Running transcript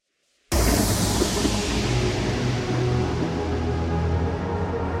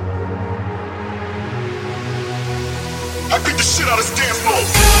beat the shit out of this dance floor.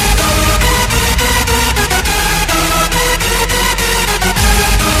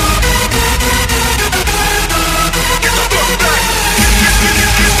 Get the fuck back. Get the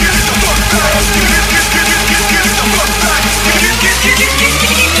fuck back. Get the fuck back.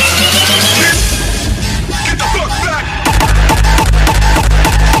 Get the fuck back.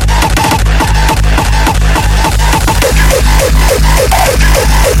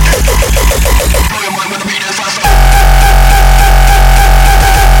 Blow your mind when the beat is fast.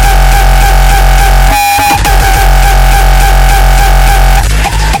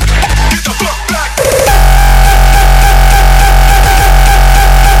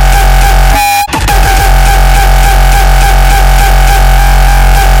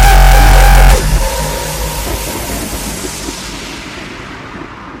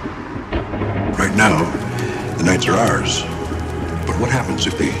 Right now, the nights are ours. But what happens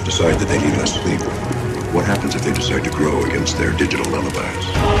if they decide that they need less sleep? What happens if they decide to grow against their digital lullabies?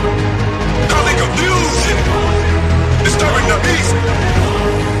 Causing confusion, disturbing the peace.